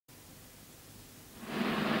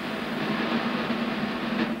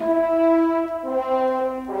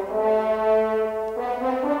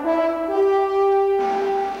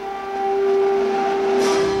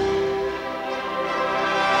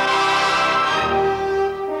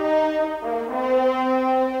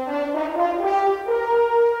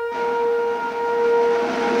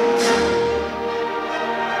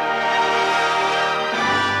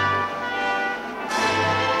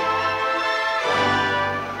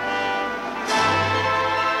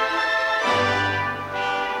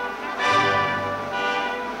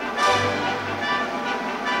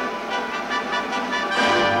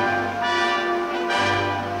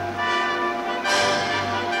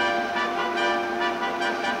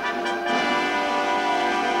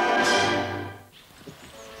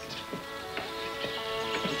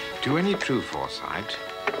To any true Forsyte,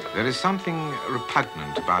 there is something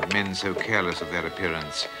repugnant about men so careless of their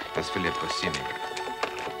appearance as Philip Bosiney.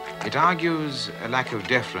 It argues a lack of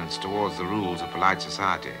deference towards the rules of polite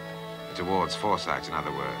society, towards Forsyte, in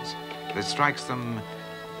other words, that strikes them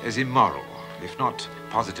as immoral, if not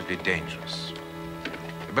positively dangerous.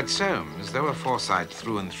 But Soames, though a Forsyte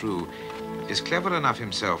through and through, is clever enough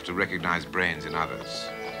himself to recognize brains in others.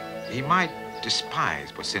 He might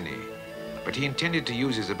despise Bosinney, but he intended to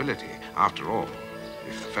use his ability. After all,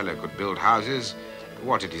 if the fellow could build houses,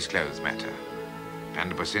 what did his clothes matter?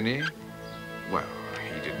 And Bosinney? Well,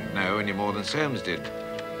 he didn't know any more than Soames did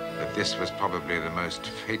that this was probably the most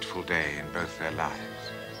fateful day in both their lives.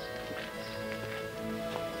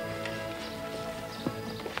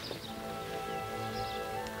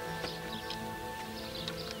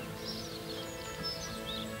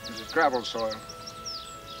 This is gravel soil.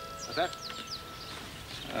 What's that?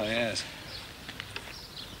 Oh, yes.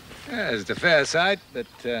 Yes, it's a fair sight, but,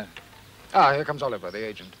 here comes Oliver, the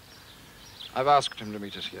agent. I've asked him to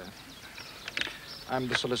meet us here. I'm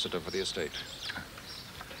the solicitor for the estate.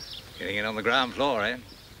 Getting in on the ground floor, eh?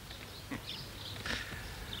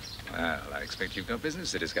 Well, I expect you've got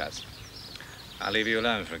business to discuss. I'll leave you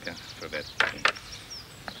alone for a bit.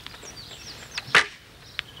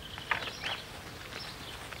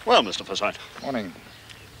 Well, Mr. Forsyte. Morning.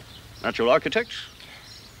 Natural architect?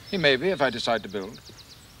 He may be if I decide to build.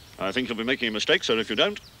 I think you'll be making a mistake, sir, if you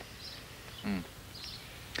don't.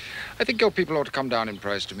 I think your people ought to come down in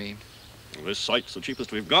price to me. Well, this site's the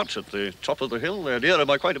cheapest we've got at the top of the hill. They're dearer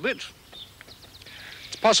by quite a bit.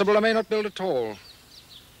 It's possible I may not build at all.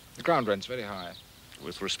 The ground rent's very high.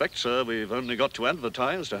 With respect, sir, we've only got to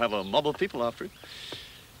advertise to have a mob of people after it.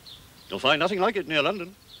 You'll find nothing like it near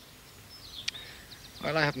London.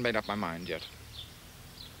 Well, I haven't made up my mind yet.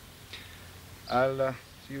 I'll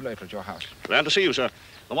see you later at your house. Glad to see you, sir.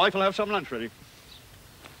 The wife will have some lunch ready.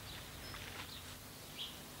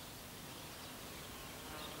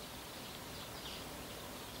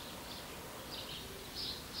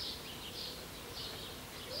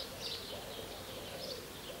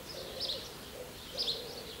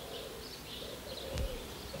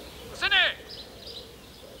 Bosinney!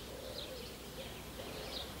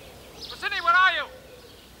 Bosinney, where are you?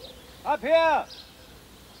 Up here!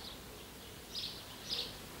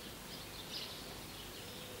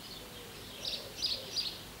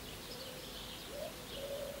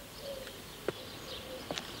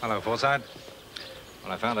 Hello, Forsyte.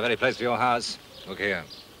 Well, I found the very place for your house. Look here.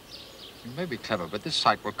 You may be clever, but this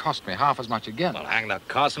site will cost me half as much again. Well, hang the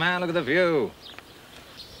cost, man. Look at the view.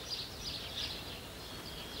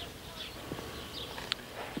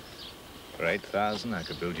 For 8,000, I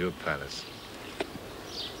could build you a palace.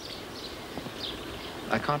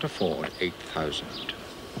 I can't afford 8,000.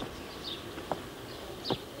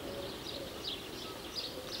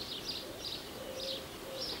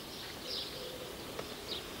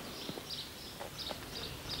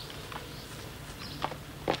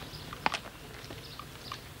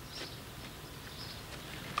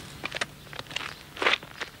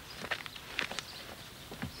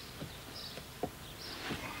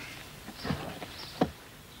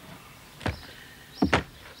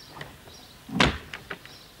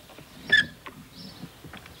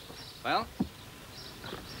 Well?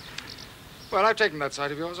 Well, I've taken that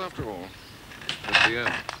side of yours after all. Good for you.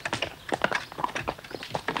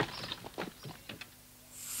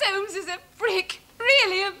 Soames is a brick.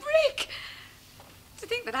 Really a brick. To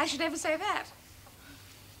think that I should ever say that.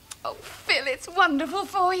 Oh, Phil, it's wonderful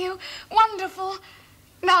for you. Wonderful.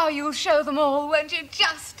 Now you'll show them all, won't you?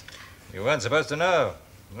 Just. You weren't supposed to know.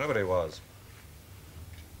 Nobody was.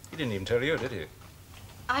 He didn't even tell you, did he?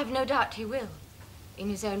 I've no doubt he will. In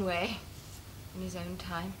his own way. In his own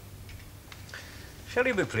time. Shall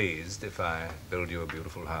you be pleased if I build you a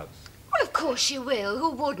beautiful house? Well, of course you will. Who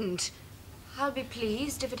wouldn't? I'll be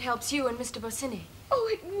pleased if it helps you and Mr. Bosinney. Oh,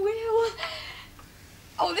 it will.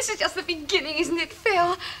 Oh, this is just the beginning, isn't it,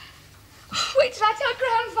 Phil? Wait till I tell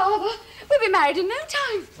Grandfather. We'll be married in no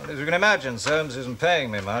time. Well, as you can imagine, Soames isn't paying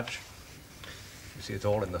me much. You see, it's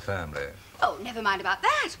all in the family. Oh, never mind about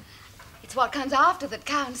that. It's what comes after that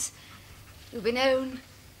counts. You'll be known.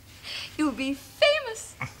 You'll be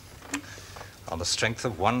famous. On the strength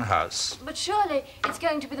of one house. But surely it's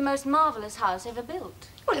going to be the most marvelous house ever built.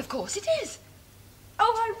 Well, of course it is.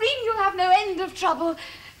 Oh, Irene, you'll have no end of trouble.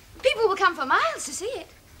 People will come for miles to see it.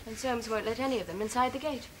 And Soames won't let any of them inside the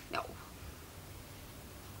gate. No.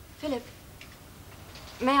 Philip,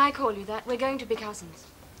 may I call you that? We're going to be cousins.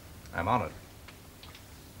 I'm honored.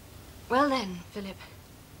 Well then, Philip,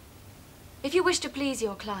 if you wish to please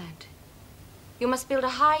your client, You must build a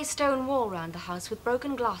high stone wall round the house with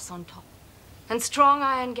broken glass on top, and strong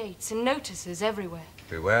iron gates and notices everywhere.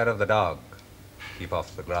 Beware of the dog. Keep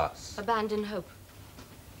off the grass. Abandon hope.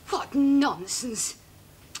 What nonsense.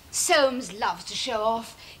 Soames loves to show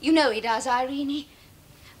off. You know he does, Irene.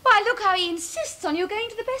 Why, look how he insists on you going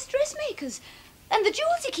to the best dressmakers. And the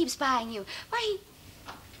jewels he keeps buying you. Why,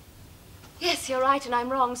 Yes, you're right, and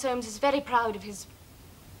I'm wrong. Soames is very proud of his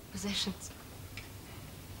possessions.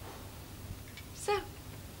 So,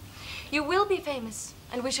 you will be famous,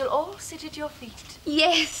 and we shall all sit at your feet.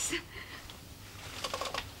 Yes.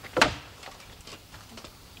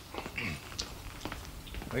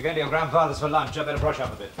 We're going to your grandfather's for lunch. I better brush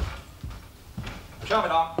up a bit. Shove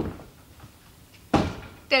it on.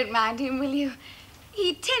 Don't mind him, will you?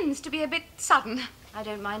 He tends to be a bit sudden. I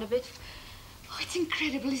don't mind a bit. Oh, it's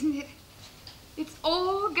incredible, isn't it? It's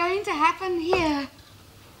all going to happen here.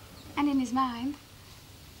 And in his mind.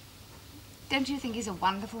 Don't you think he's a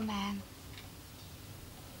wonderful man?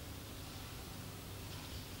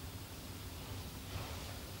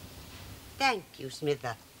 Thank you,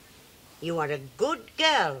 Smither. You are a good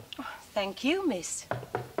girl. Oh, thank you, miss.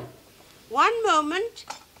 One moment.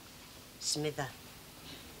 Smither.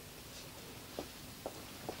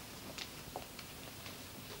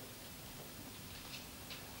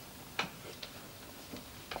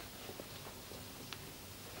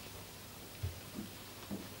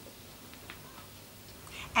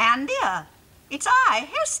 Anne, dear, it's I,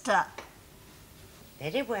 Hester.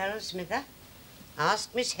 Very well, Smither.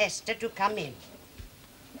 Ask Miss Hester to come in.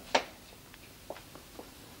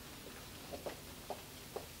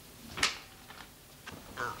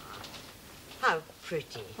 Ah, how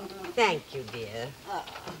pretty. Thank you, dear. Oh,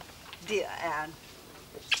 dear Anne.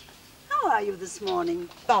 How are you this morning?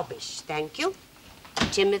 Bobbish, thank you.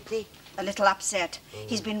 Timothy? A little upset.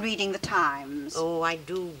 He's been reading the Times. Oh, I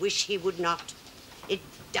do wish he would not. It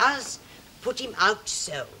does put him out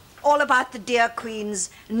so. All about the dear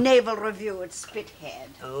Queen's naval review at Spithead.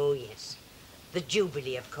 Oh, yes. The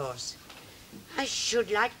Jubilee, of course. I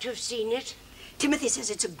should like to have seen it. Timothy says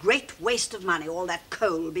it's a great waste of money, all that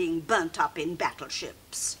coal being burnt up in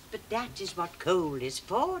battleships. But that is what coal is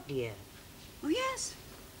for, dear. Oh, yes.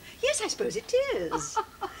 Yes, I suppose it is.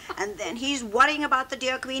 And then he's worrying about the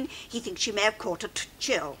dear Queen. He thinks she may have caught a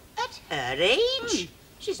chill. At her age?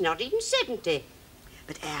 She's not even 70.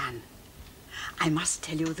 But, Anne, I must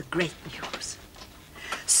tell you the great news.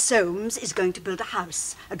 Soames is going to build a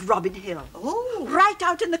house at Robin Hill. Oh. Right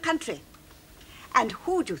out in the country. And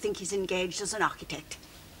who do you think he's engaged as an architect?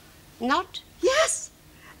 Not? Yes,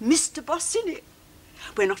 Mr. Bosinney.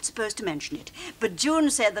 We're not supposed to mention it, but June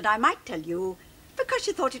said that I might tell you because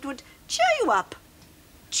she thought it would cheer you up.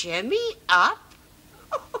 Cheer me up?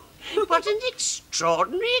 What an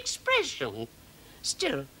extraordinary expression.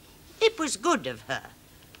 Still, it was good of her.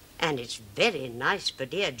 And it's very nice for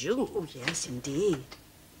dear June. Oh, yes, indeed.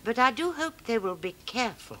 But I do hope they will be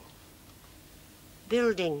careful.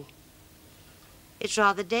 Building, it's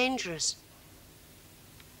rather dangerous.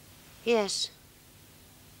 Yes,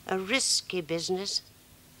 a risky business.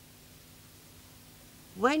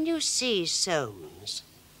 When you see Soames,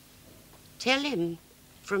 tell him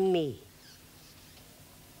from me.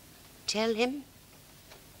 Tell him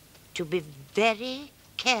to be very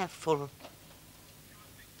careful.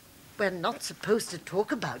 We're not supposed to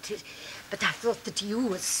talk about it, but I thought that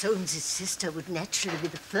you, as Soames's sister, would naturally be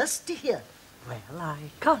the first to hear. Well, I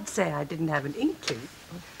can't say I didn't have an inkling.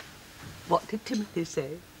 What did Timothy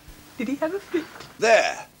say? Did he have a fit?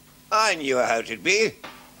 There. I knew how it'd be.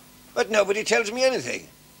 But nobody tells me anything.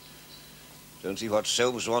 Don't see what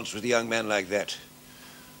Soames wants with a young man like that.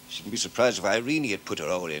 Shouldn't be surprised if Irene had put her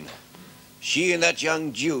all in. She and that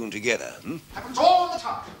young June together, Happens all the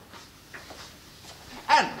time.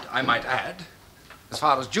 And, I might add, as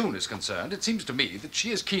far as June is concerned, it seems to me that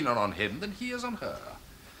she is keener on him than he is on her.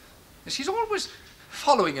 She's always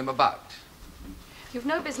following him about. You've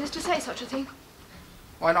no business to say such a thing.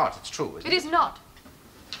 Why not? It's true, isn't it? It is not.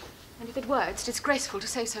 And if it were, it's disgraceful to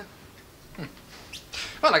say so.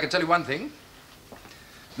 Well, I can tell you one thing.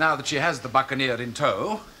 Now that she has the buccaneer in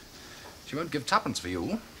tow, she won't give tuppence for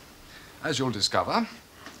you, as you'll discover.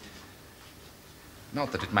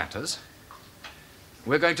 Not that it matters.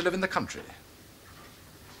 We're going to live in the country.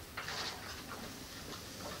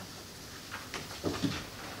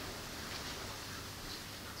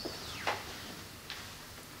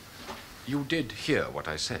 You did hear what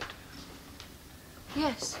I said.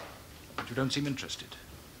 Yes, But you don't seem interested.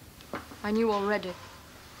 I knew already.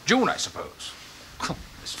 June, I suppose.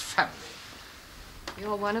 This family.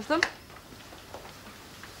 You're one of them?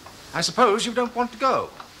 I suppose you don't want to go.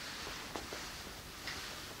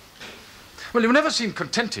 Well, you never seem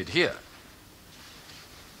contented here.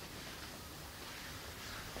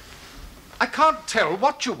 I can't tell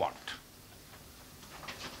what you want.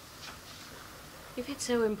 If it's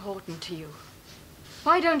so important to you,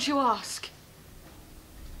 why don't you ask?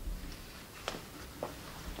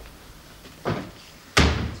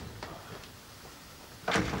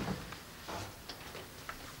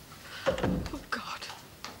 Oh, God.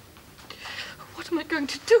 What am I going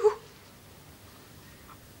to do?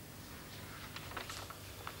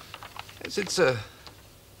 Yes, it's an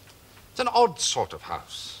odd sort of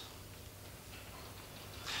house.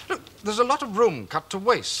 Look, there's a lot of room cut to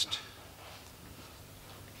waste.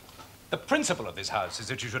 The principle of this house is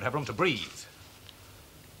that you should have room to breathe.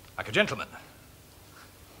 Like a gentleman.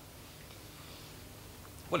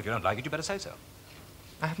 Well, if you don't like it, you better say so.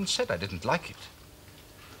 I haven't said I didn't like it.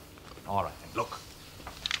 All right, then, look.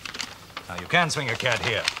 Now, you can swing a cat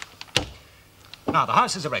here. Now, the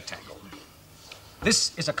house is a rectangle.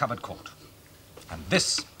 This is a covered court. And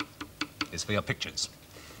this is for your pictures.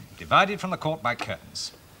 Divided from the court by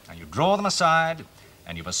curtains. Now, you draw them aside,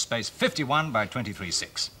 and you've a space 51 by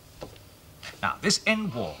 23.6. Now, this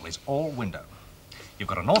end wall is all window. You've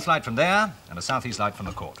got a north light from there and a southeast light from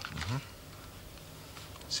the court.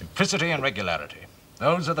 Simplicity and regularity.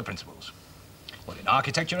 Those are the principles. Well, in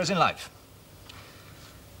architecture as in life.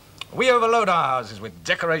 We overload our houses with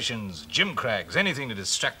decorations, gimcracks, anything to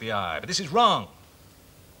distract the eye. But this is wrong.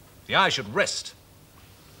 The eye should rest.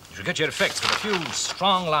 You should get your effects with a few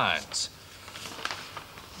strong lines.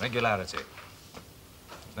 Regularity.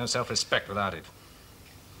 There's no self-respect without it.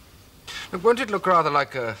 Look, won't it look rather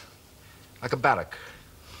like a barrack?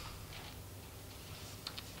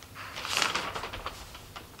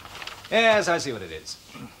 Yes, I see what it is.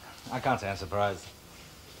 I can't say I'm surprised.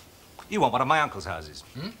 You want one of my uncle's houses,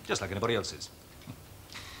 just like anybody else's.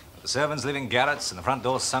 The servants live in garrets and the front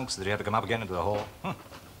door sunk so that you have to come up again into the hall.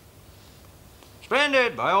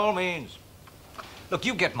 Splendid, by all means. Look,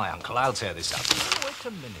 you get my uncle. I'll tear this up. Wait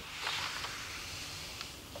a minute.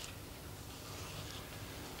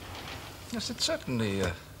 Yes, it's certainly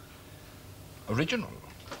original.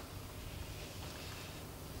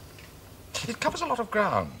 It covers a lot of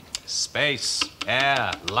ground. Space,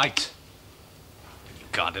 air, light. You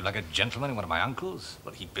can't live like a gentleman in one of my uncles.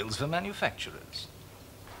 Well, he builds for manufacturers.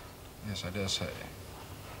 Yes, I dare say.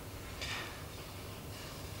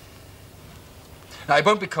 Now, it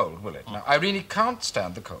won't be cold, will it? Now, Irene can't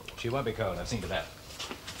stand the cold. She won't be cold, I've seen to that.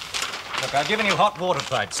 Look, I've given you hot water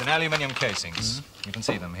pipes in aluminium casings. You can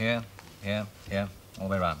see them here, here, here, all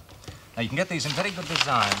the way around. Now, you can get these in very good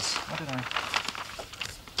designs. What did I...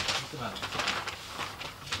 Come on.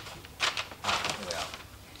 Here we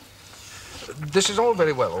are. This is all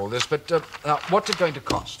very well, all this, but now, what's it going to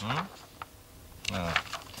cost? Oh.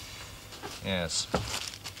 Yes.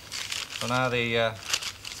 Well, now,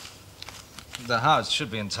 the house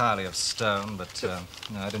should be entirely of stone, but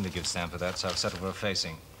no, I didn't give stamp for that, so I've settled for a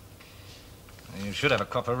facing. You should have a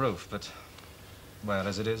copper roof, but, well,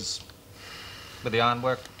 as it is, with the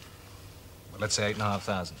ironwork, well, let's say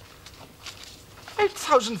 8,500.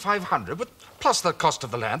 8,500, but plus the cost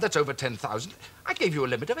of the land, that's over 10,000. I gave you a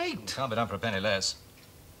limit of 8. Can't be done for a penny less.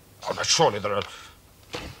 Oh, now, surely there are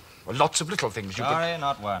lots of little things you Sorry,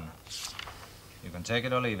 not one. You can take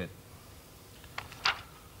it or leave it.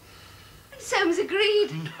 Soames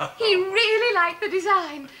agreed. No. He really liked the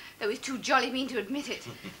design, though he's too jolly mean to admit it.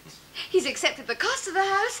 He's accepted the cost of the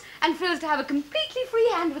house and feels to have a completely free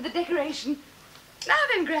hand with the decoration. Now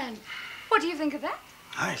then, Gran, what do you think of that?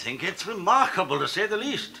 I think it's remarkable, to say the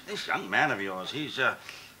least. This young man of yours, he's,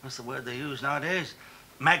 what's the word they use nowadays?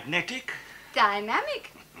 Magnetic?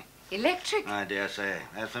 Dynamic. Electric. I dare say.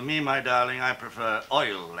 As for me, my darling, I prefer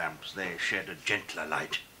oil lamps. They shed a gentler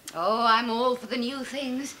light. Oh, I'm all for the new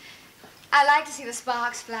things. I like to see the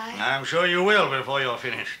sparks fly. I'm sure you will before you're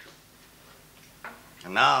finished.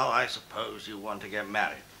 And now, I suppose you want to get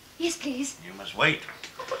married. Yes, please. You must wait.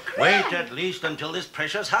 Wait at least until this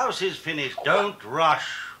precious house is finished. Don't rush.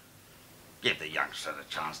 Give the youngster a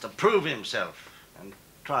chance to prove himself. And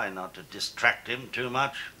try not to distract him too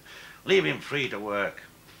much. Leave him free to work.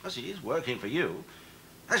 As he is working for you,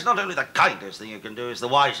 that's not only the kindest thing you can do, it's the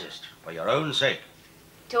wisest, for your own sake.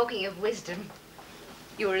 Talking of wisdom,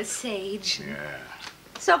 you're a sage. Yeah.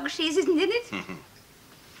 Socrates isn't in it?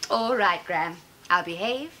 All right, Gran. I'll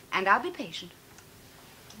behave and I'll be patient.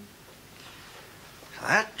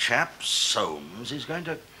 That chap Soames is going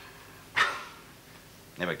to...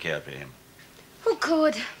 Never cared for him. Who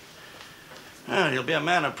could? Well, he'll be a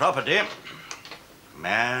man of property.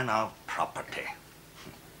 Man of property.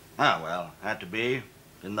 Ah, well, had to be.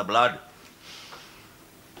 In the blood.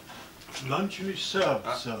 Luncheon is served,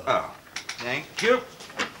 sir. Oh, Thank you.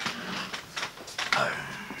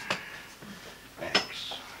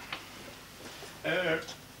 Thanks.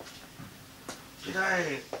 Did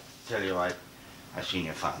I tell you I seen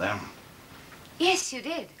your father? Yes, you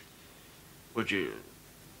did. Would you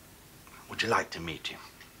like to meet him?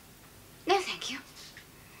 No, thank you.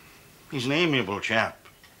 He's an amiable chap.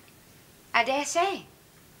 I dare say.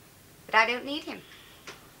 But I don't need him.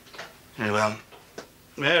 Very well.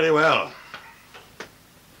 Very well.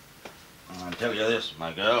 I'll tell you this,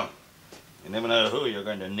 my girl. You never know who you're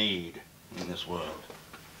going to need in this world.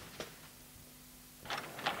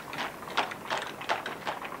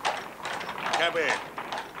 Cabby.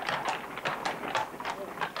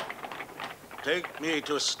 Take me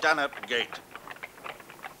to Stanhope Gate.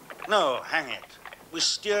 No, hang it.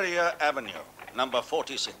 Wisteria Avenue, number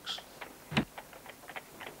 46.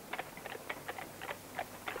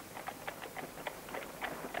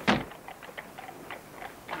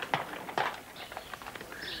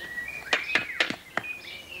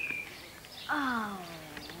 Oh.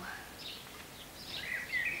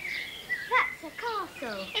 That's a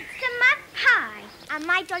castle. It's a mud pie. And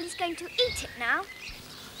my dolly's going to eat it now.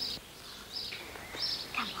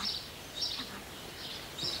 Come on. Come on.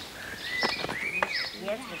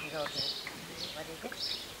 Yes, Mrs. Hawkins. What is it?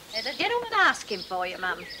 There's a gentleman asking for you,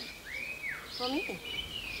 Mum. For me?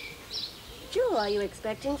 Joe, are you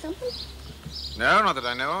expecting something? No, not that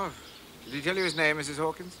I know of. Did he tell you his name, Mrs.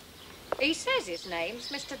 Hawkins? He says his name's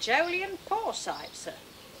Mr. Jolyon Forsyte, sir.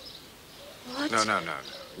 What? No.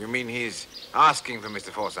 You mean he's asking for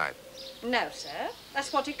Mr. Forsyte? No, sir.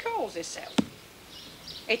 That's what he calls himself.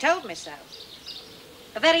 He told me so.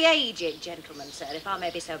 A very aged gentleman, sir, if I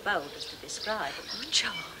may be so bold as to describe him. Oh, Joe.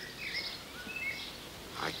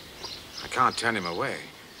 I can't turn him away.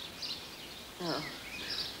 No.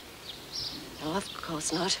 No, of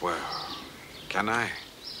course not. Well, can I?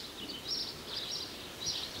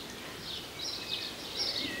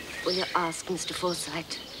 Will you ask Mr.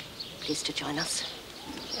 Forsyte, please, to join us?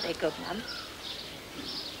 Very good, Mum.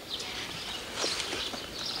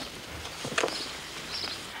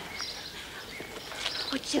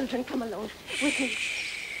 Oh, children, come along with me.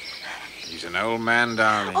 He's an old man,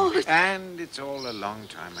 darling. Oh, and it's all a long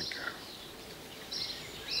time ago.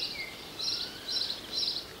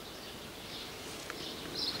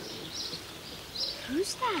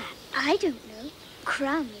 Who's that? I don't know.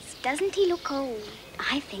 Crumbs, doesn't he look old?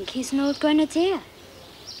 I think he's an old grenadier.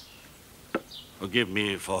 Forgive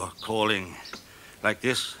me for calling like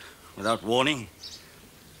this without warning.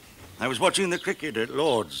 I was watching the cricket at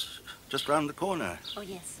Lord's, just round the corner. Oh,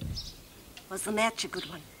 yes. Was the match a good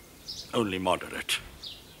one? Only moderate.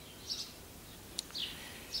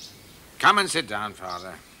 Come and sit down,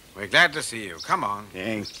 Father. We're glad to see you. Come on.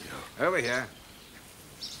 Thank you. Over here.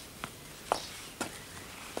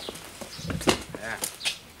 There.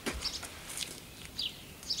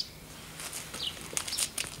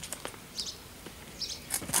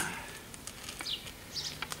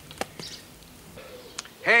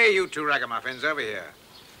 Hey, you two ragamuffins, over here.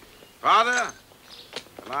 Father,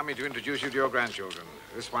 allow me to introduce you to your grandchildren.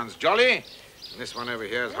 This one's Jolly, and this one over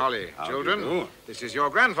here is Holly. How do Children, you do? this is your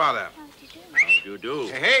grandfather. How do you do?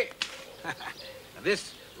 Hey. And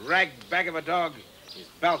this rag bag of a dog is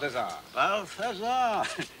Balthazar. Balthazar,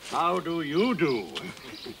 how do you do?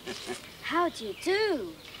 How do you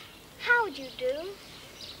do? How do you do?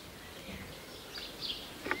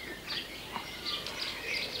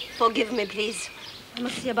 Forgive me, please. I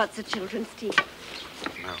must see about the children's tea.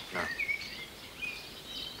 No.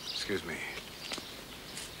 Excuse me.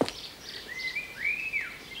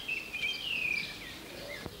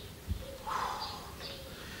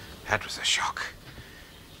 That was a shock.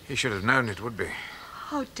 He should have known it would be.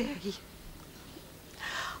 How dare he?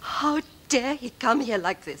 How dare he come here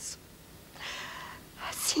like this?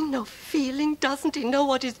 Has he no feeling? Doesn't he know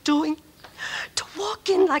what he's doing? To walk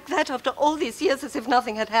in like that after all these years as if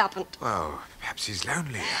nothing had happened. Well, perhaps he's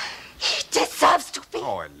lonely. He deserves to be.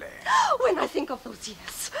 Oh, Helene. When I think of those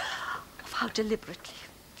years, of how deliberately,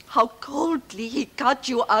 how coldly he cut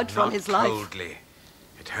you out from his life. Not coldly.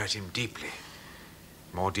 It hurt him deeply.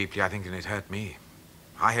 More deeply, I think, than it hurt me.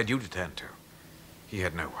 I had you to turn to. He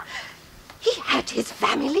had no one. He had his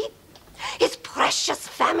family, his precious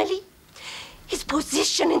family, his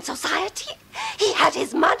position in society. He had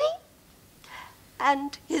his money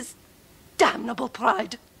and his damnable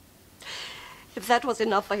pride. If that was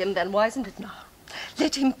enough for him, then why isn't it now?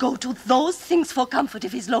 Let him go to those things for comfort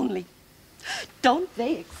if he's lonely. Don't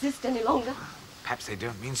they exist any longer? Perhaps they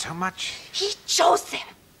don't mean so much. He chose them.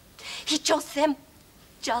 He chose them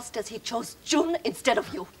just as he chose June instead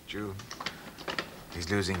of you. June. He's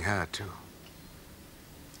losing her, too.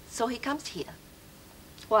 So he comes here.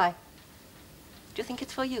 Why? Do you think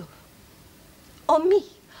it's for you? Or me?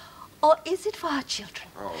 Or is it for our children?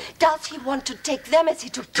 Oh. Does he want to take them as he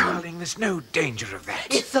took you? Darling, there's no danger of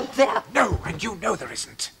that. Isn't there? No, and you know there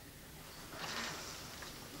isn't.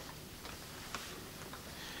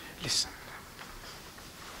 Listen.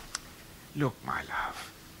 Look, my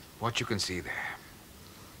love, what you can see there.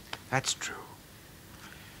 That's true.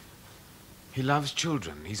 He loves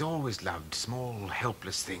children. He's always loved small,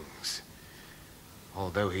 helpless things.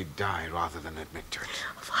 Although he'd die rather than admit to it.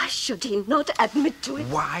 Why should he not admit to it?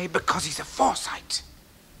 Why? Because he's a Forsyte.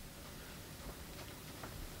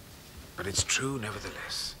 But it's true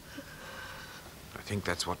nevertheless. I think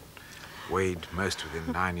that's what weighed most with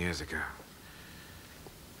him 9 years ago.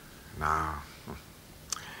 Now,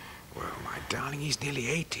 well, my darling, he's nearly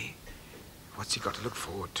 80. What's he got to look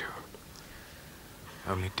forward to?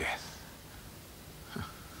 Only death.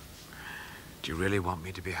 Do you really want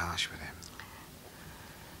me to be harsh with him?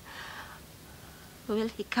 Will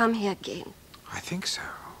he come here again? I think so.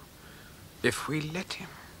 If we let him.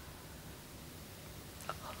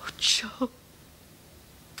 Oh, Joe.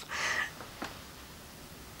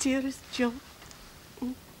 Dearest Joe.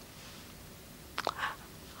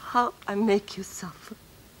 How I make you suffer.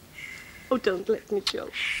 Oh, don't let me, Joe.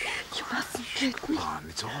 You mustn't let me. Come on,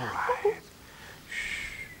 it's all right.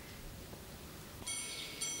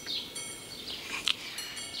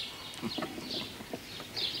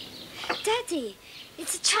 Daddy,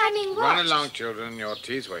 it's a chiming watch. Run along, children. Your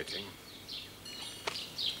tea's waiting.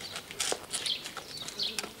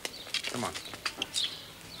 Come on.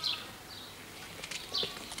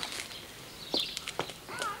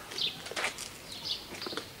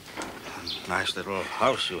 Nice little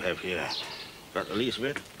house you have here. Got the lease of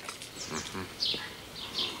it?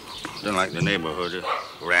 Don't like the neighborhood.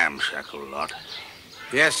 A ramshackle lot.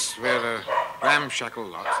 Yes, we're a ramshackle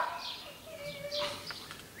lot.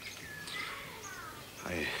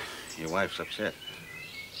 Your wife's upset.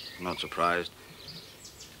 I'm not surprised.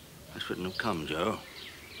 I shouldn't have come, Joe.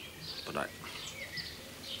 But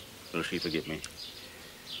will she forgive me?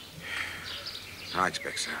 I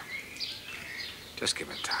expect so. Just give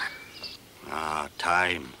it time. Ah,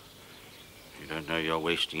 time. You don't know you're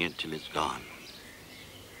wasting it till it's gone.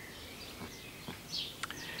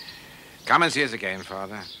 Come and see us again,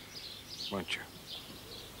 Father. Won't you?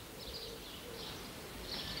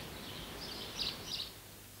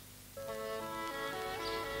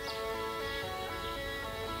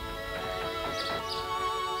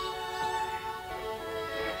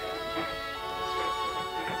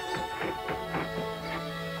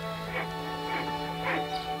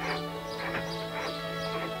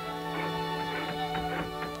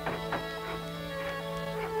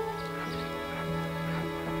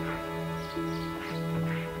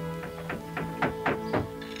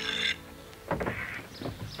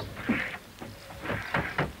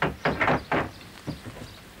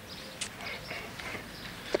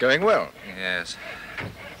 Going well. Yes.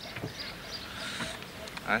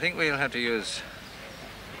 I think we'll have to use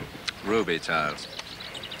ruby tiles.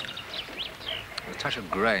 With a touch of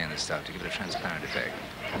grey in the stuff to give it a transparent effect.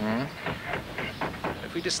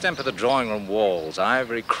 If we distemper the drawing room walls,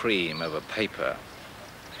 ivory cream over paper,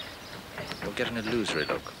 we'll get an illusory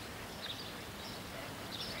look.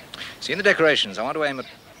 See, in the decorations, I want to aim at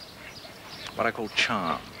what I call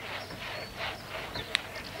charm.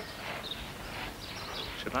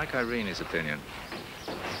 Should like Irene's opinion.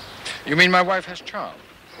 You mean my wife has charm?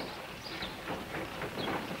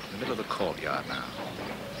 In the middle of the courtyard now.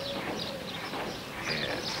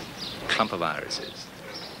 Yes. A clump of irises.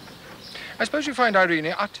 I suppose you find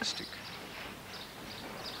Irene artistic.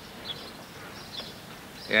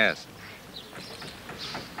 Yes.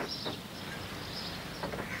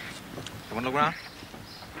 You want to look around?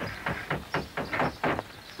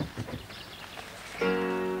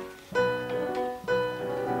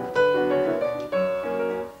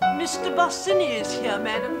 Mr. Bosinney is here,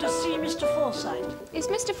 madam, to see Mr. Forsyte. Is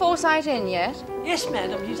Mr. Forsyte in yet? Yes,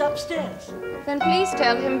 madam, he's upstairs. Then please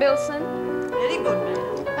tell him, Bilson. Very good,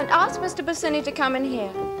 madam. And ask Mr. Bosinney to come in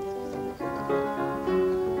here.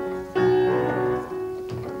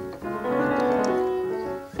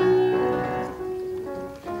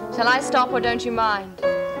 Shall I stop or don't you mind?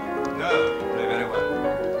 No, you play very well.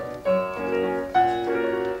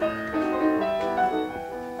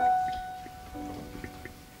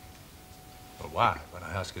 Why, when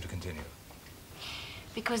I ask you to continue?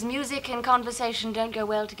 Because music and conversation don't go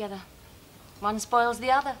well together. One spoils the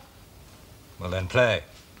other. Well, then play.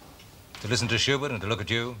 To listen to Schubert and to look at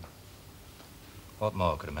you. What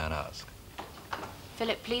more could a man ask?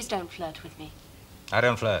 Philip, please don't flirt with me. I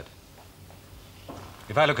don't flirt.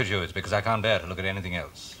 If I look at you, it's because I can't bear to look at anything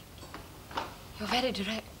else. You're very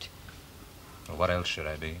direct. Well, what else should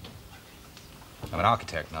I be? I'm an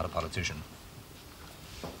architect, not a politician.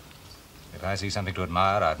 If I see something to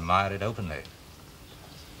admire, I admire it openly.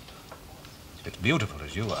 If it's beautiful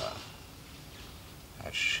as you are,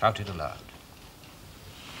 I'd shout it aloud.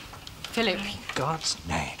 Philip. In God's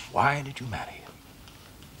name, why did you marry him?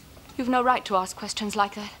 You've no right to ask questions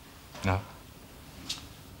like that. No?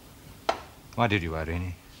 Why did you,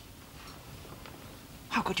 Irene?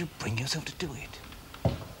 How could you bring yourself to do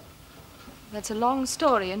it? That's a long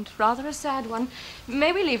story and rather a sad one.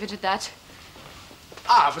 May we leave it at that?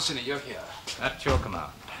 Ah, Bosinney, you're here. At your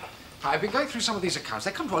command. I've been going through some of these accounts.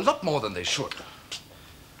 They come to a lot more than they should.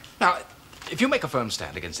 Now, if you make a firm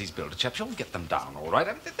stand against these builder chaps, you'll get them down, all right?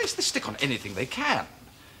 I mean, they stick on anything they can.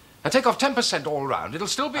 I take off 10% all round. It'll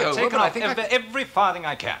still be over, Take but off I think every farthing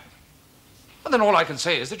I can. Well, then all I can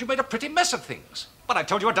say is that you made a pretty mess of things. But I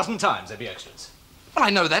told you a dozen times there'd be extras. Well,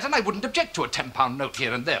 I know that, and I wouldn't object to a £10 note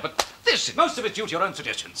here and there, but this... Most of it's due to your own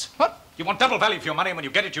suggestions. What? You want double value for your money, and when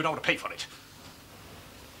you get it, you don't want to pay for it.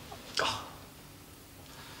 Oh.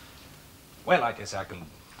 Well, I guess I can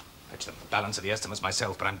fetch the balance of the estimates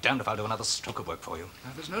myself, but I'm damned if I'll do another stroke of work for you.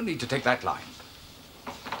 Now, there's no need to take that line.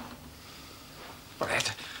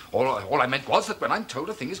 But all I meant was that when I'm told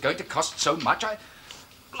a thing is going to cost so much,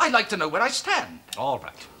 I'd like to know where I stand. All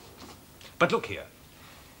right. But look here.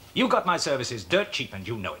 You got my services dirt cheap, and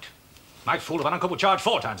you know it. My fool of an uncle will charge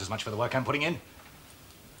 4 times as much for the work I'm putting in.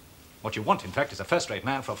 What you want, in fact, is a first-rate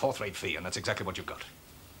man for a fourth-rate fee, and that's exactly what you've got.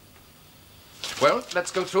 Well,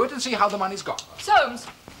 let's go through it and see how the money's gone. Soames!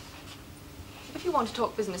 If you want to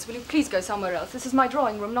talk business, will you please go somewhere else? This is my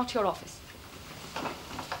drawing room, not your office.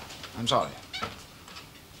 I'm sorry.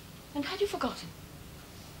 And had you forgotten?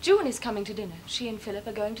 June is coming to dinner. She and Philip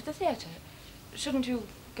are going to the theatre. Shouldn't you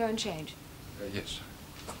go and change? Yes.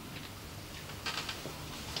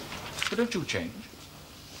 But don't you change?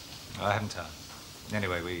 I haven't time.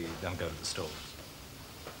 Anyway, we don't go to the store.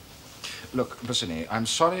 Look, Bosinney, I'm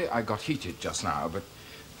sorry I got heated just now, but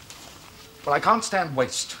I can't stand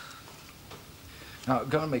waste. Now,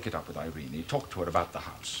 go and make it up with Irene. Talk to her about the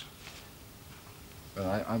house.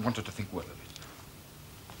 I want her to think well of it.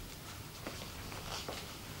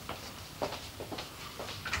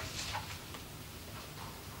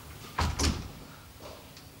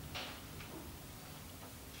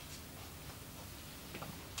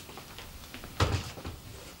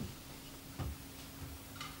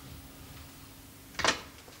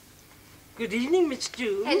 Good evening, Miss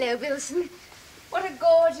June. Hello, Wilson. What a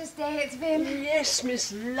gorgeous day it's been. Yes,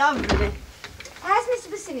 Miss, lovely. Has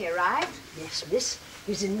Mr. Bosinney arrived? Yes, Miss.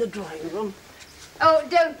 He's in the drawing room. Oh,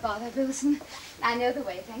 don't bother, Wilson. I know the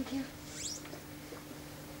way, thank you.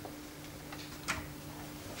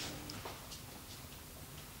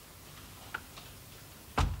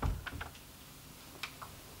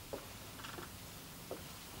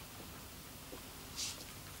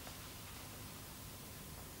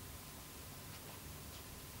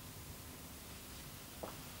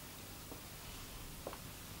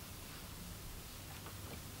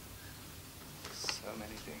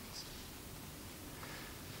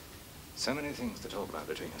 So many things to talk about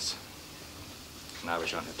between us. Now we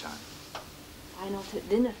shan't have time. Why not at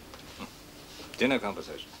dinner? Dinner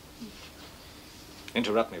conversation.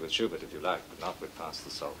 Interrupt me with Schubert if you like, but not with Pass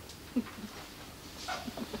the Salt.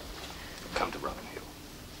 Come to Robin Hill.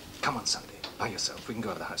 Come on Sunday, by yourself. We can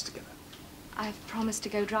go to the house together. I've promised to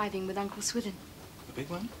go driving with Uncle Swithin. The big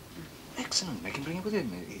one? Excellent. Make him bring it with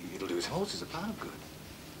him. It'll do his horses a pile of good.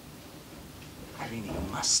 Irene,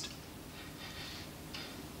 you must.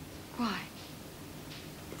 Why?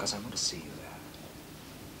 Because I want to see you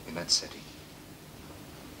there. In that setting.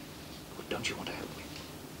 But don't you want to help me?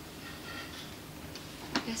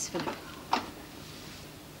 Yes, Philip.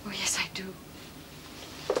 Oh, yes, I do.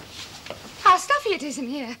 How stuffy it is in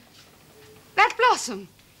here. That blossom.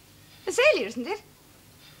 Azalea, isn't it?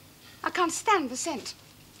 I can't stand the scent.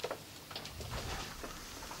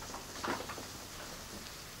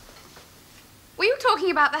 Were you talking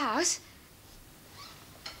about the house?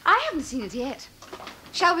 I haven't seen it yet.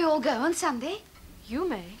 Shall we all go on Sunday? You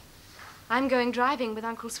may. I'm going driving with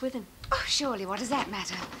Uncle Swithin. Oh, surely, what does that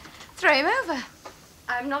matter? Throw him over.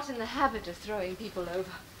 I'm not in the habit of throwing people over.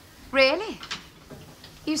 Really?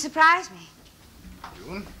 You surprise me.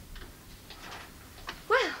 June?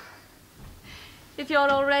 Well, if you're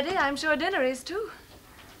all ready, I'm sure dinner is too.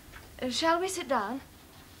 Shall we sit down?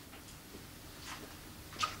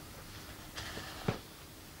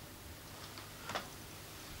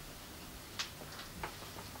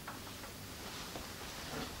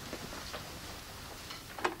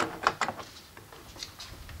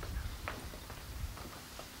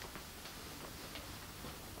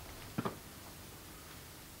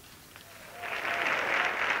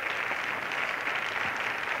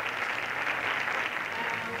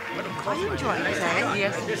 Are you enjoying it, Saga?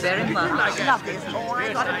 Yes, very much. Lovely. Oh,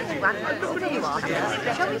 I got a big one. Oh, there you are,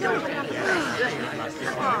 dear. Shall we go?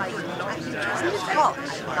 It's hot.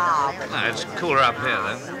 No, it's cooler up here,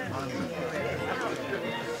 though.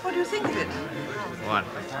 What do you think of it? What?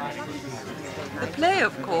 The play,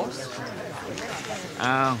 of course.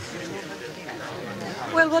 Oh.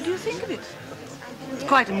 Well, what do you think of it? It's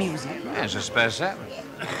quite amusing. Yes, I suppose so.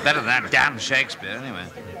 Better than that damn Shakespeare, anyway.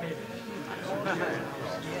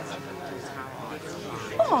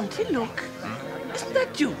 Oh, Auntie, look. Isn't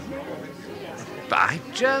that June? By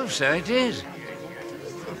Jove, so it is.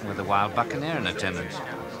 With the wild buccaneer in attendance.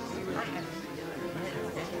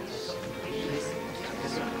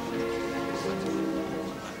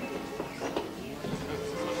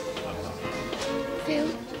 Phil,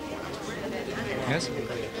 Yes?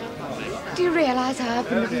 do you realise how I've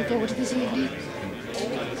been looking forward to this evening?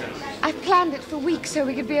 I've planned it for weeks so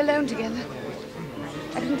we could be alone together.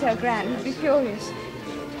 I didn't tell Gran, he'd be furious.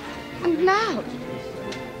 And now,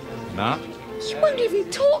 Now? she won't even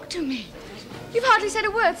talk to me. You've hardly said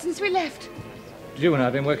a word since we left. You and I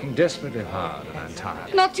have been working desperately hard, and I'm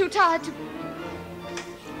tired. Not too tired to...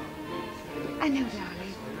 I know,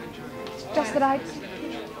 darling. It's just that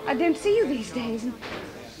I don't see you these days, and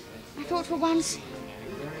I thought for once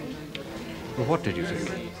Well, what did you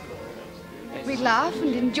think? we'd laugh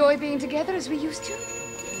and enjoy being together as we used to.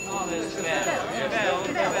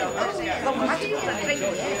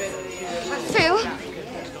 Phil,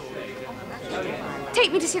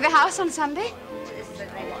 take me to see the house on Sunday.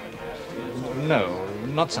 No,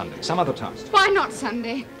 not Sunday. Some other time. Why not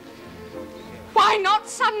Sunday? Why not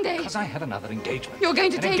Sunday? Because I have another engagement. You're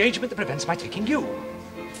going to An take... engagement that prevents my taking you.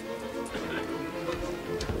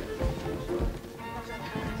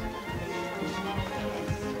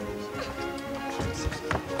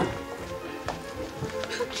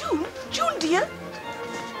 June, dear.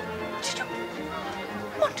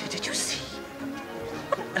 Did you see?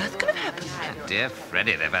 What on earth can have happened? Dear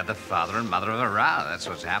Freddie, they've had the father and mother of a row. That's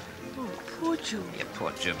what's happened. Oh, poor June. Yeah,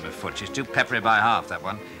 poor June Before. She's too peppery by half, that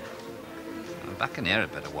one. The buccaneer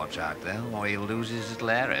had better watch out, though, or he'll lose his little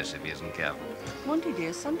heiress if he isn't careful. Monty,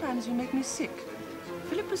 dear, sometimes you make me sick.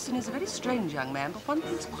 Philip Bosiney is a very strange young man, but one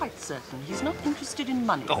thing's quite certain. He's not interested in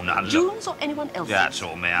money. Oh, now, look. June's or anyone else's. That's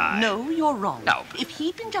all, may I? No, you're wrong. No. If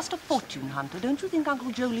he'd been just a fortune hunter, don't you think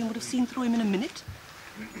Uncle Jolyon would have seen through him in a minute?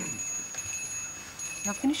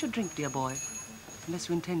 Now finish your drink, dear boy. Unless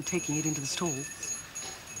you intend taking it into the stall.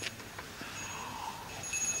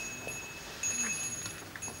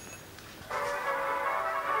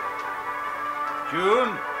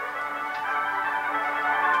 June?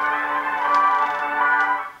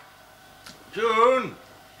 June?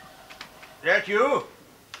 That you?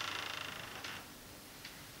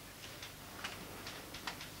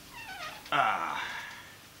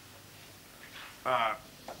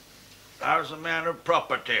 How's the man of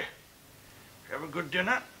property? Have a good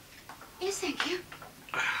dinner? Yes, thank you.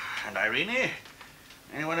 And Irene?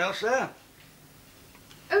 Anyone else there?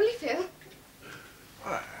 Only Phil.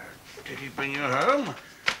 Did he bring you home?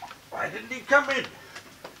 Why didn't he come in?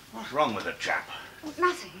 What's wrong with the chap?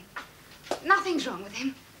 Nothing. Nothing's wrong with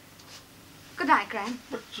him. Good night, Gran.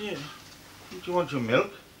 But, don't you want your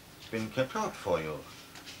milk? It's been kept out for you.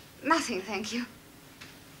 Nothing, thank you.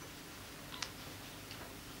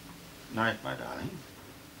 Night, my darling.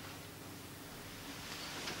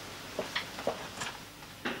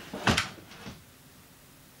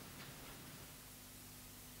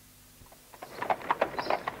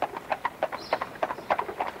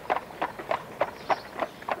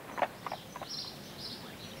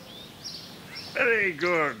 Very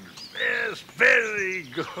good. Yes, very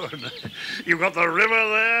good. You've got the river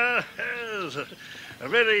there. Yes, a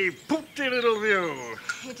very pooty little view.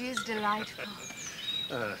 It is delightful.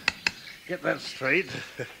 Get that straight.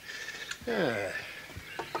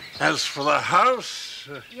 As for the house,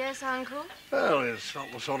 Yes, Uncle? well, it's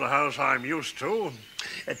not the sort of house I'm used to.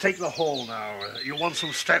 Take the hall now. You want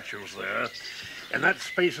some statues there. And that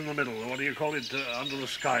space in the middle, what do you call it, under the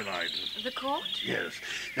skylight? The court? Yes.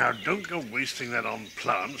 Now, don't go wasting that on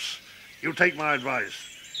plants. You take my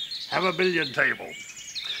advice. Have a billiard table.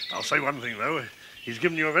 I'll say one thing, though. He's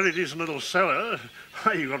given you a very decent little cellar.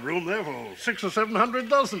 Why, you've got room there for 600 or 700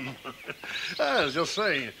 dozen. I was just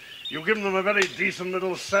saying, you've given them a very decent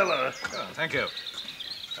little cellar. Oh, thank you.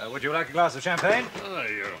 Would you like a glass of champagne? Oh,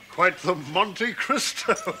 you're quite the Monte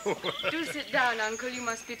Cristo. Do sit down, Uncle. You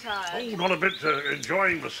must be tired. Oh, not a bit,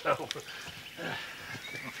 enjoying myself.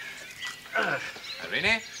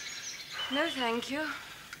 Irene? No, thank you.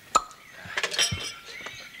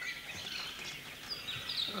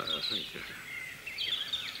 Thank you.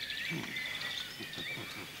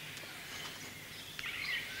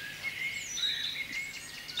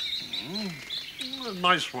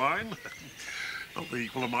 Nice wine. Not the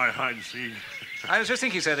equal of my hide seed. I was just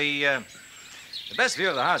thinking, sir, the best view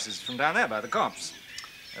of the house is from down there by the copse.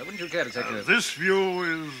 Wouldn't you care to take a... This view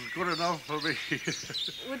is good enough for me.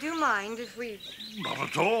 Would you mind if we... Not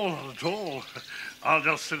at all, not at all. I'll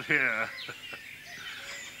just sit here.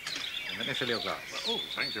 Let me fill your glass. Oh,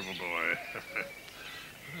 thank you, my boy.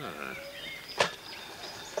 Ah.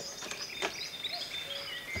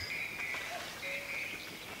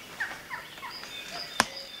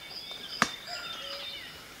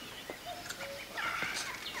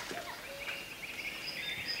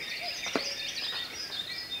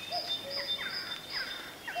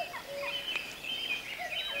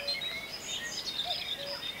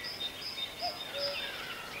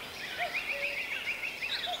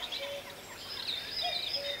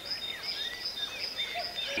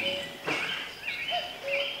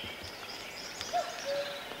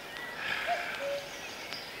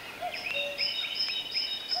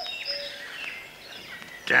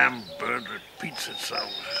 Damn bird repeats itself.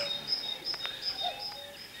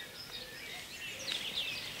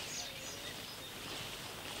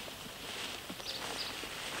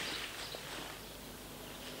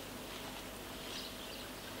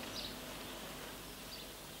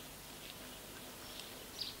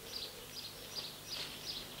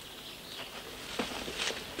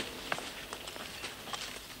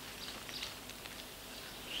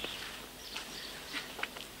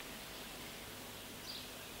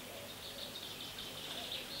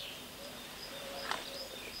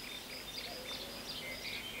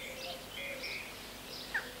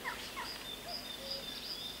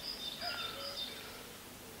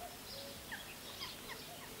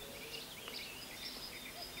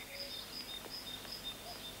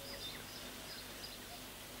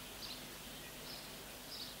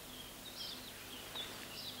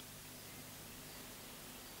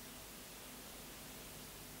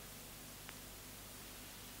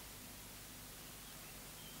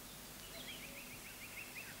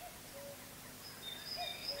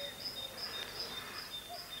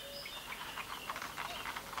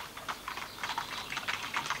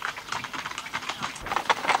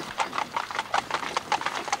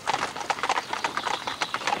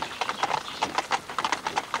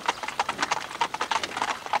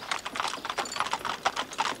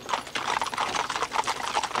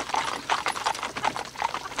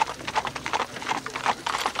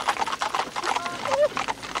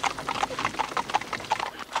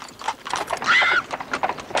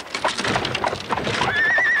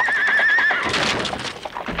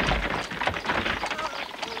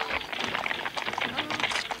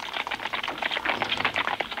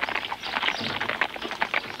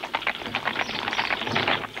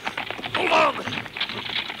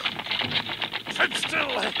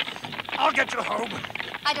 I'll get you home.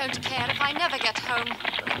 I don't care if I never get home.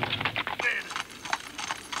 Dead.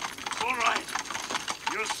 All right.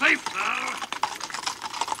 You're safe now.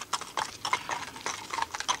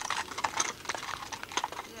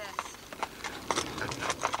 Yes.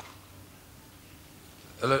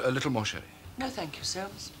 A little more sherry. No, thank you,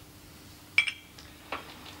 Soames.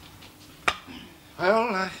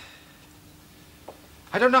 Well,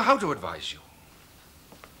 I don't know how to advise you.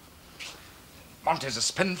 Monte's a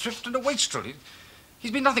spendthrift and a wastrel. He's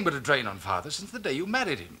been nothing but a drain on Father since the day you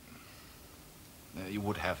married him. You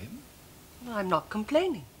would have him? I'm not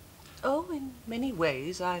complaining. Oh, in many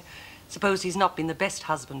ways, I suppose he's not been the best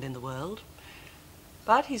husband in the world.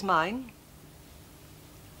 But he's mine,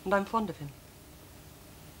 and I'm fond of him.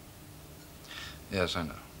 Yes, I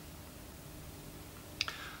know.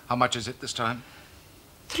 How much is it this time?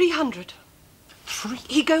 300.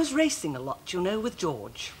 He goes racing a lot, you know, with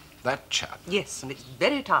George. That chap? Yes, and it's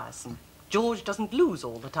very tiresome. George doesn't lose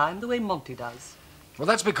all the time the way Monty does. Well,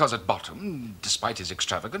 that's because at bottom, despite his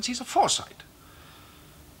extravagance, he's a Forsyte.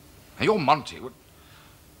 Now, your Monty would...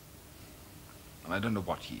 I don't know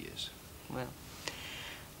what he is. Well,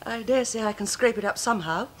 I dare say I can scrape it up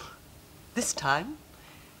somehow. This time,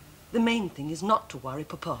 the main thing is not to worry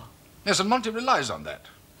Papa. Yes, and Monty relies on that.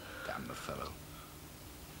 Damn the fellow.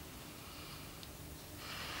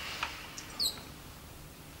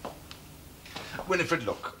 Winifred,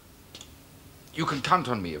 look. You can count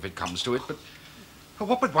on me if it comes to it, but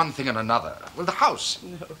what with one thing and another? Well, the house.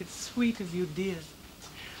 No, it's sweet of you, dear.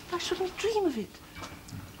 I shouldn't dream of it.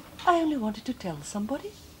 I only wanted to tell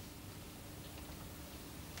somebody.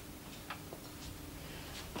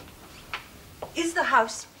 Is the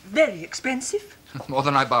house very expensive? More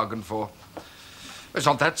than I bargained for. It's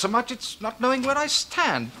not that so much, it's not knowing where I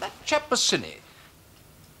stand. That chap Bosinney.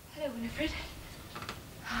 Hello, Winifred.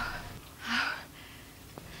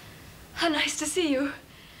 How nice to see you.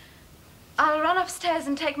 I'll run upstairs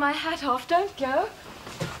and take my hat off. Don't go.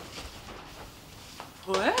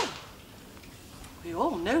 Well, we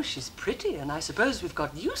all know she's pretty, and I suppose we've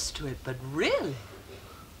got used to it, but really,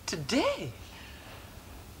 today,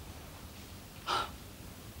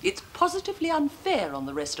 it's positively unfair on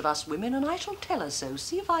the rest of us women, and I shall tell her so.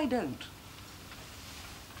 See if I don't.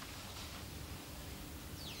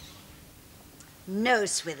 No,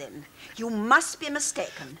 Swithin, you must be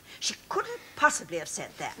mistaken. She couldn't possibly have said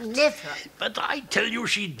that. Never. But I tell you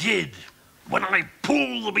she did. When I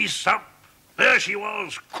pulled the beast up, there she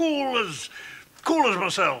was, cool as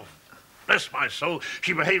myself. Bless my soul,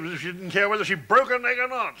 she behaved as if she didn't care whether she broke her neck or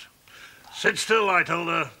not. Sit still, I told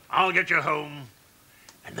her. I'll get you home.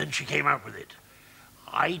 And then she came out with it.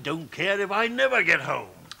 I don't care if I never get home.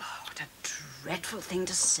 Oh, what a dreadful thing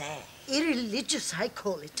to say. Irreligious, I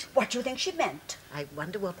call it. What do you think she meant? I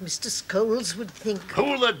wonder what Mr. Scholes would think.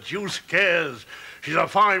 Who the deuce cares? She's a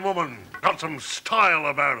fine woman. Got some style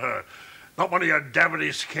about her. Not one of your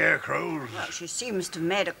dabbity scarecrows. Well, she seems to have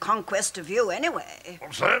made a conquest of you anyway.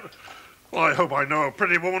 What's that? Well, I hope I know a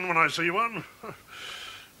pretty woman when I see one.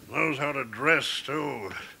 Knows how to dress,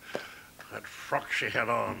 too. That frock she had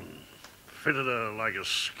on fitted her like a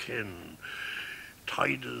skin.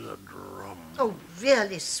 Tight as a drum. Oh,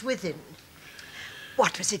 really, Swithin?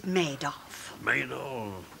 What was it made of? Made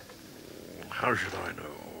of? How should I know?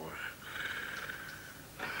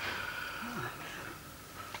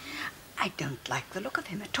 I don't like the look of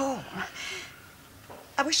him at all.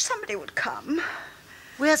 I wish somebody would come.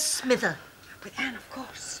 Where's Smither? With Anne, of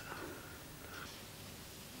course.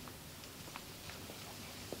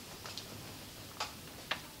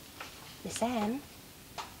 Miss Anne?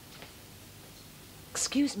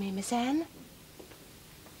 Excuse me, Miss Anne?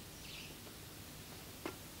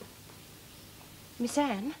 Miss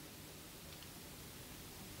Anne?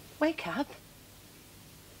 Wake up.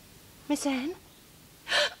 Miss Anne?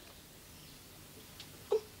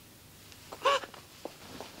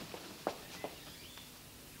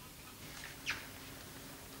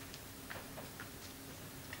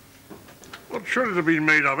 What should it have been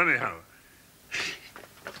made of, anyhow?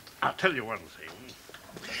 I'll tell you one thing.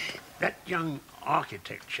 That young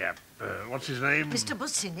architect chap, what's his name? Mr.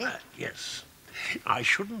 Bosinney? Yes. I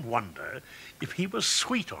shouldn't wonder if he was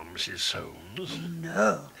sweet on Mrs. Soames.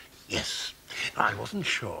 No. Yes. I wasn't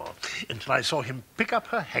sure until I saw him pick up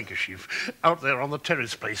her handkerchief out there on the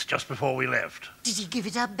terrace place just before we left. Did he give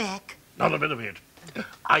it up back? Not a bit of it.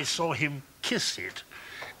 I saw him kiss it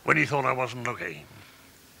when he thought I wasn't looking.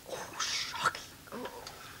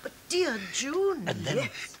 But dear June. And then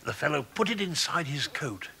the fellow put it inside his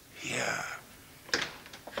coat. Here.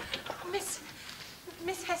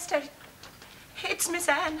 Miss Hester, it's Miss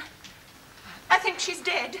Anne. I think she's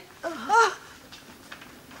dead.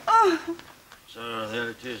 So there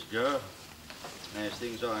it is, Joe. As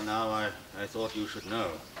things are now, I thought you should know.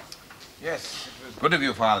 Yes, it was good of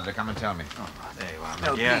you, Father, to come and tell me. Oh, there you are, my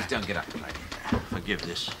No, dear. please don't get up, lady. Forgive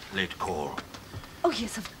this late call. Oh,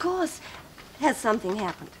 yes, of course. Has something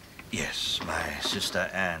happened? Yes, my sister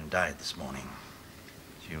Anne died this morning.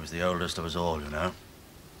 She was the oldest of us all, you know.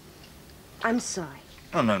 I'm sorry.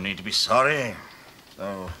 Oh, no need to be sorry,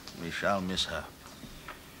 though we shall miss her.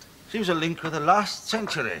 She was a link with the last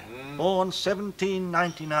century, born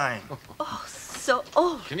 1799. Oh, so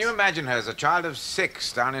old. Can you imagine her as a child of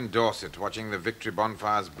 6 down in Dorset watching the victory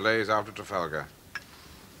bonfires blaze after Trafalgar?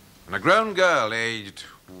 And a grown girl aged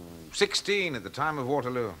 16 at the time of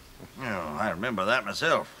Waterloo. Oh, I remember that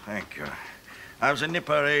myself. Thank you. I was a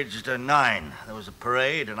nipper aged 9. There was a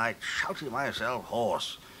parade, and I shouted myself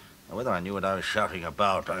hoarse. Now, whether I knew what I was shouting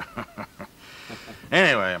about.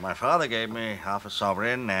 Anyway, my father gave me half a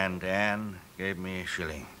sovereign, and Anne gave me a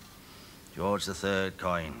shilling. George III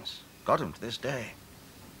coins. Got them to this day.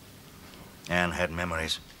 Anne had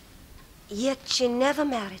memories. Yet she never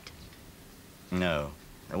married. No.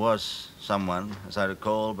 There was someone, as I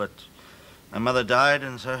recall, but my mother died,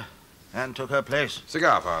 and so Anne took her place.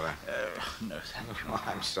 Cigar, Father? No, thank you. Oh,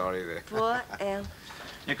 I'm sorry there. Poor Anne.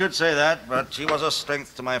 You could say that, but she was a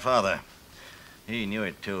strength to my father. He knew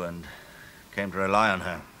it, too, and came to rely on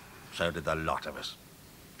her. So did the lot of us.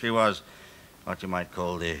 She was what you might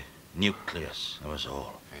call the nucleus of us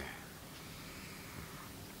all.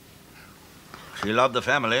 She loved the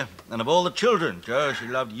family, and of all the children, Joe, she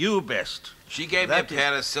loved you best. She gave me a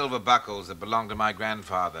pair of silver buckles that belonged to my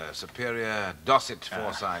grandfather, Superior Dorset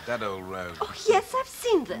Forsyte, that old rogue. Oh, yes, I've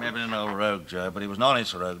seen them. Maybe an old rogue, Joe, but he was an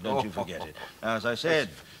honest rogue, don't you forget it. Now, as I said,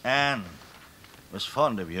 Anne was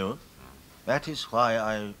fond of you. That is why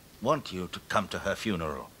I want you to come to her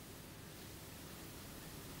funeral.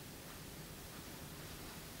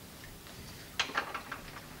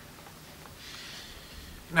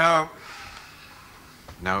 No.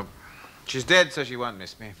 No. She's dead, so she won't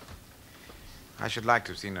miss me. I should like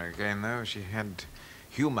to have seen her again, though. She had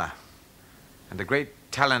humor and a great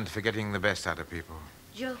talent for getting the best out of people.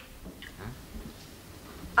 Joe,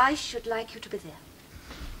 I should like you to be there.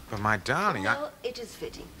 But my darling, Well, it is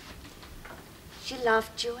fitting. She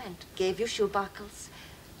loved you and gave you shoe buckles.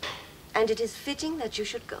 And it is fitting that you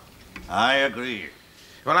should go. I agree.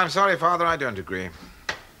 Well, I'm sorry, Father, I don't agree.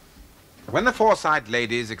 When the Forsyte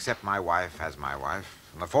ladies accept my wife as my wife,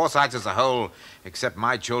 and the Forsytes as a whole accept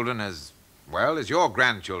my children as, well, as your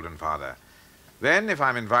grandchildren, Father, then, if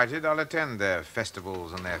I'm invited, I'll attend their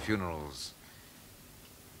festivals and their funerals.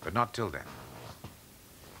 But not till then.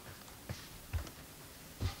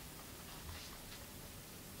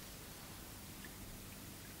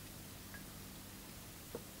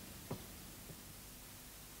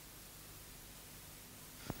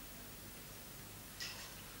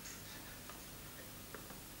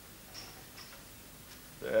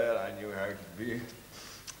 There, I knew how it would be.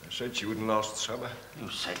 I said she wouldn't last the summer. You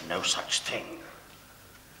said no such thing.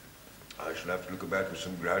 I shall have to look about for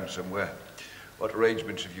some ground somewhere. What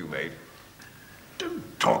arrangements have you made?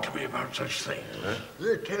 Don't talk to me about such things. Huh?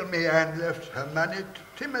 They tell me Anne left her money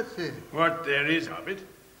to Timothy. What there is of it.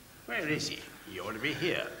 Where is he? He ought to be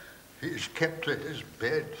here. He's kept to his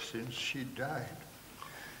bed since she died.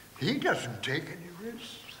 He doesn't take any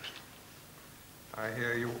risks. I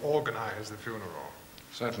hear you organize the funeral.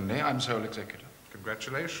 Certainly, I'm sole executor.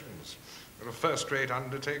 Congratulations. You're a first-rate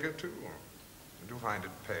undertaker, too. I do find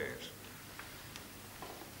it pays.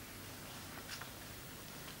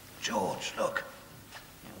 George, look.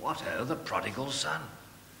 What o' the prodigal son?